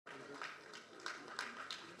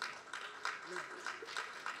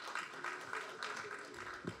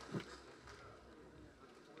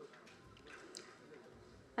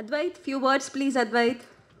Advait, few words please, Advait.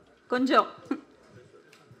 Konjam.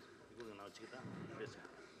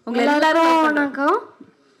 எல்லாரும் வணக்கம்.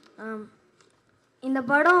 இந்த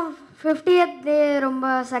படம் 50th டே ரொம்ப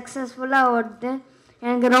சக்ஸஸ்ஃபுல்லாக ஓடுது.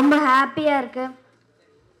 எனக்கு ரொம்ப ஹாப்பியாக இருக்கு.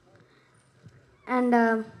 அண்ட்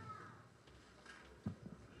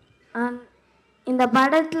இந்த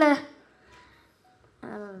படத்தில்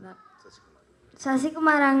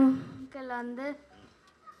சசிகுமார் அங்கிள் வந்து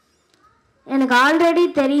எனக்கு ஆல்ரெடி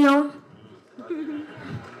தெரியும்.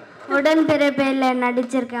 உடன்பிறப்பையில்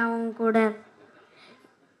நடிச்சிருக்கேன் அவங்க கூட.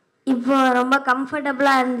 இப்போ ரொம்ப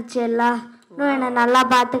கம்ஃபர்டபுளாக இருந்துச்சு. எல்லாரும் என்னை நல்லா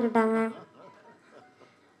பார்த்துக்கிட்டாங்க.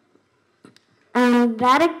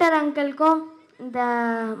 டைரக்டர் அங்கிள்க்கும் இந்த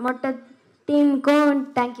மொட்டை டீமுக்கும்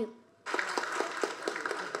thank you.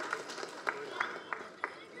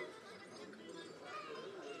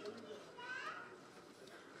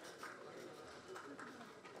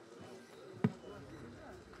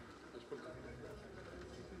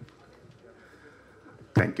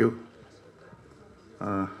 Thank you.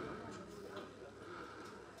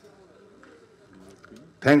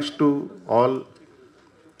 Thanks to all.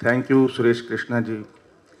 Thank you, Suresh Krishna ji.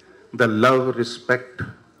 The love, respect,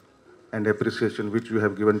 and appreciation which you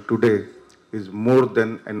have given today is more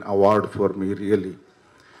than an award for me, really.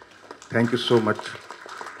 Thank you so much.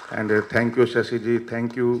 And thank you, Shashi ji.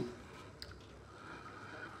 Thank you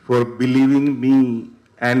for believing me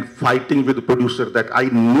and fighting with the producer that I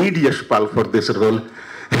need Yashpal for this role.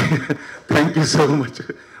 Thank you so much,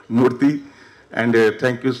 Murthy. And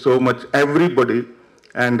thank you so much, everybody.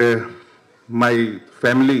 And my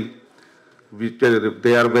family, which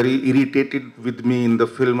they are very irritated with me in the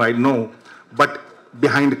film, I know. But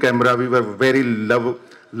behind camera, we were very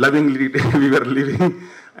lovingly we were living.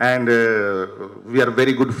 And we are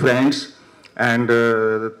very good friends. And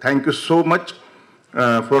thank you so much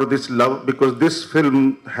for this love, because this film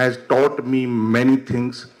has taught me many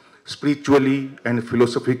things, spiritually and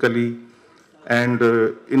philosophically. And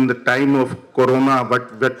in the time of Corona,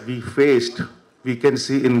 what we faced, we can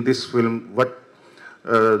see in this film what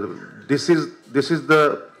this is the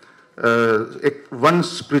one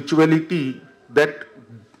spirituality that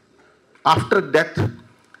after death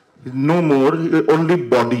is no more, only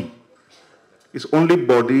body. It's only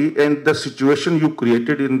body, and the situation you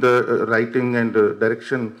created in the writing and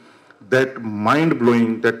direction, that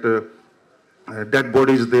mind-blowing, that dead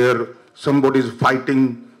body is there, somebody is fighting,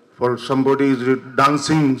 or somebody is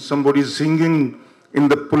dancing, somebody is singing in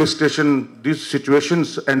the police station, these situations,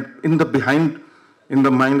 and in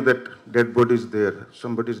the mind that dead body is there,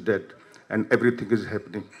 somebody is dead, and everything is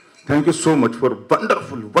happening. Thank you so much for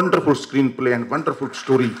wonderful screenplay and wonderful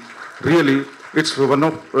story. Really, it's one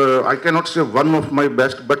of, I cannot say one of my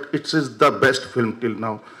best, but it is the best film till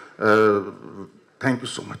now. Thank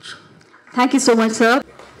you so much. Thank you so much, sir.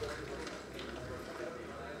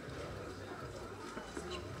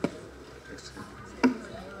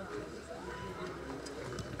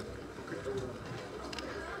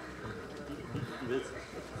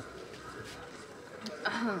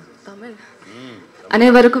 Tamil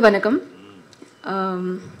அனைவருக்கும் வணக்கம்.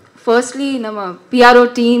 Firstly நம்ம PRO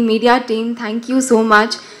team, media team, thank you so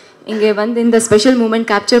much. இங்கே வந்து இந்த special moment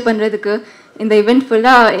capture பண்ணுறதுக்கு, இந்த event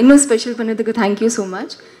ஃபுல்லாக இன்னும் ஸ்பெஷல் பண்ணுறதுக்கு தேங்க்யூ ஸோ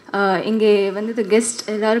மச். இங்கே வந்து கெஸ்ட்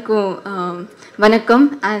எல்லாருக்கும் வணக்கம்.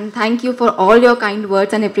 And thank you for all your kind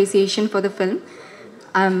words and appreciation for the film.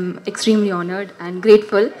 I am extremely honoured and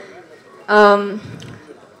grateful.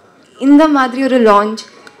 இந்த மாதிரி ஒரு லான்ச்,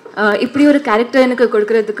 இப்படி ஒரு கேரக்டர் எனக்கு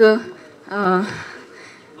கொடுக்கறதுக்கு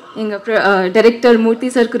எங்கள் டைரக்டர் மூர்த்தி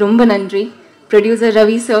சருக்கு ரொம்ப நன்றி, producer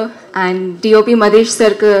Ravi sir and DOP Madhesh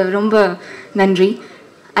சருக்கு ரொம்ப நன்றி.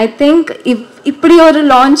 ஐ திங்க் இப்படி ஒரு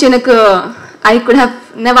லான்ச் எனக்கு I could have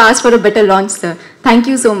never ask for a better launch sir.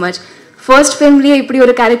 Thank you so much. First ஃபிலிம்லேயே இப்படி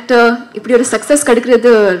ஒரு கேரக்டர், இப்படி ஒரு சக்ஸஸ்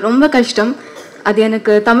கிடைக்கிறது ரொம்ப கஷ்டம். அது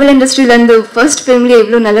எனக்கு தமிழ் இண்டஸ்ட்ரியிலேருந்து ஃபர்ஸ்ட் ஃபிலிம்லேயே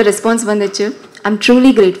எவ்வளோ நல்ல ரெஸ்பான்ஸ் வந்துச்சு. I am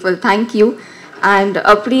truly grateful. Thank you. And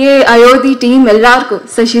அப்படியே அயோத்தி டீம் எல்லாருக்கும்,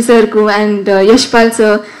 Sasi சருக்கும் and Yashpal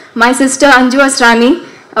sir, my sister அஞ்சு அஸ்ரானி.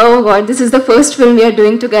 ஓ God, this is the first film we are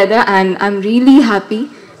doing together and I am really happy.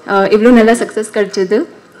 இவ்வளோ நல்ல சக்ஸஸ் கிடைச்சது.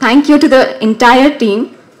 Thank you to the entire team.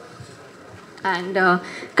 And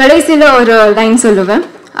கடைசியில் ஒரு line சொல்லுவேன்.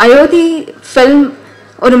 Ayodhya film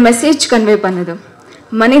ஒரு மெசேஜ் கன்வே பண்ணுது.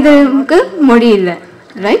 மனிதனுக்கு மொழி இல்லை,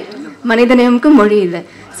 ரைட்? மனிதனுக்கு மொழி இல்லை.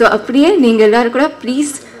 ஸோ அப்படியே நீங்கள் எல்லோரும் கூட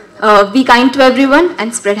please be kind to everyone and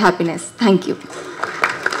spread happiness. Thank you.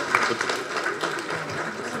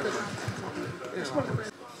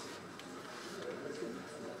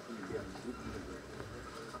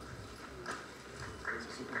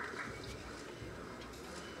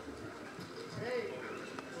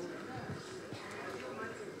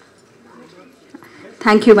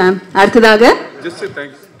 Thank you ma'am. அடுத்ததாக Just say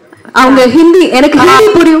thanks. அவங்க ஹிந்தி எனக்கு ஹிந்தி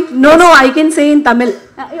புரியும். No, I can say in Tamil.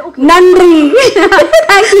 நன்றி.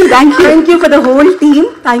 Thank you thank you Thank you for the whole team.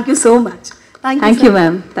 Thank you so much. Thank you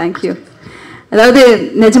ma'am. Thank you. அதாவது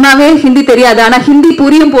நிஜமாவே ஹிந்தி தெரியாது, ஆனா ஹிந்தி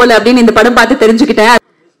புரியும் போல அப்படின்னு இந்த படம் பார்த்து தெரிஞ்சுக்கிட்டேன்.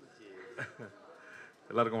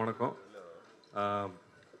 எல்லாருக்கும் வணக்கம்.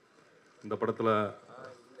 இந்த படத்தில்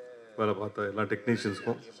வேலை பார்த்த எல்லா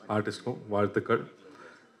டெக்னீஷியன்ஸ்க்கும் ஆர்டிஸ்ட்க்கும் வாழ்த்துக்கள்.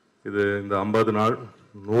 இது இந்த 50 நாள்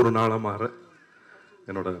 100 நாளாக மாற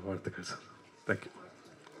என்னோட வாழ்த்துக்கள் sir. Thank you.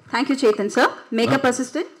 Thank you Chetan sir. Makeup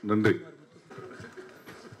assistant. நன்றி.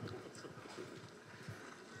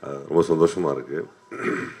 ரொம்ப சந்தோஷமாக இருக்குது.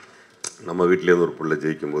 நம்ம வீட்டிலேருந்து ஒரு பிள்ளை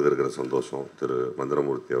ஜெயிக்கும் போது இருக்கிற சந்தோஷம். திரு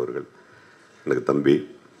மந்திரமூர்த்தி அவர்கள் எனக்கு தம்பி.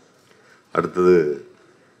 அடுத்தது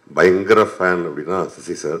பயங்கர ஃபேன் அப்படின்னா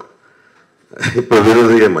சசி சார். இப்போ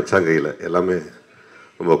விருது என் மச்சாங்கையில் எல்லாமே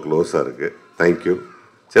ரொம்ப க்ளோஸாக இருக்குது. தேங்க்யூ.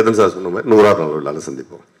 சேதன் சார் சொன்ன மாதிரி 100ஆவது நாள் விழாவில்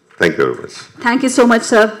சந்திப்போம். Thank you very much. Thank you so much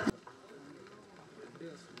sir.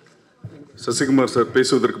 Sasikumar sir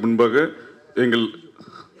பேசுவதற்கு முன்பாக எங்கள்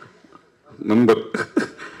நண்பர்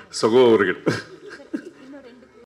சகோ அவர்கள்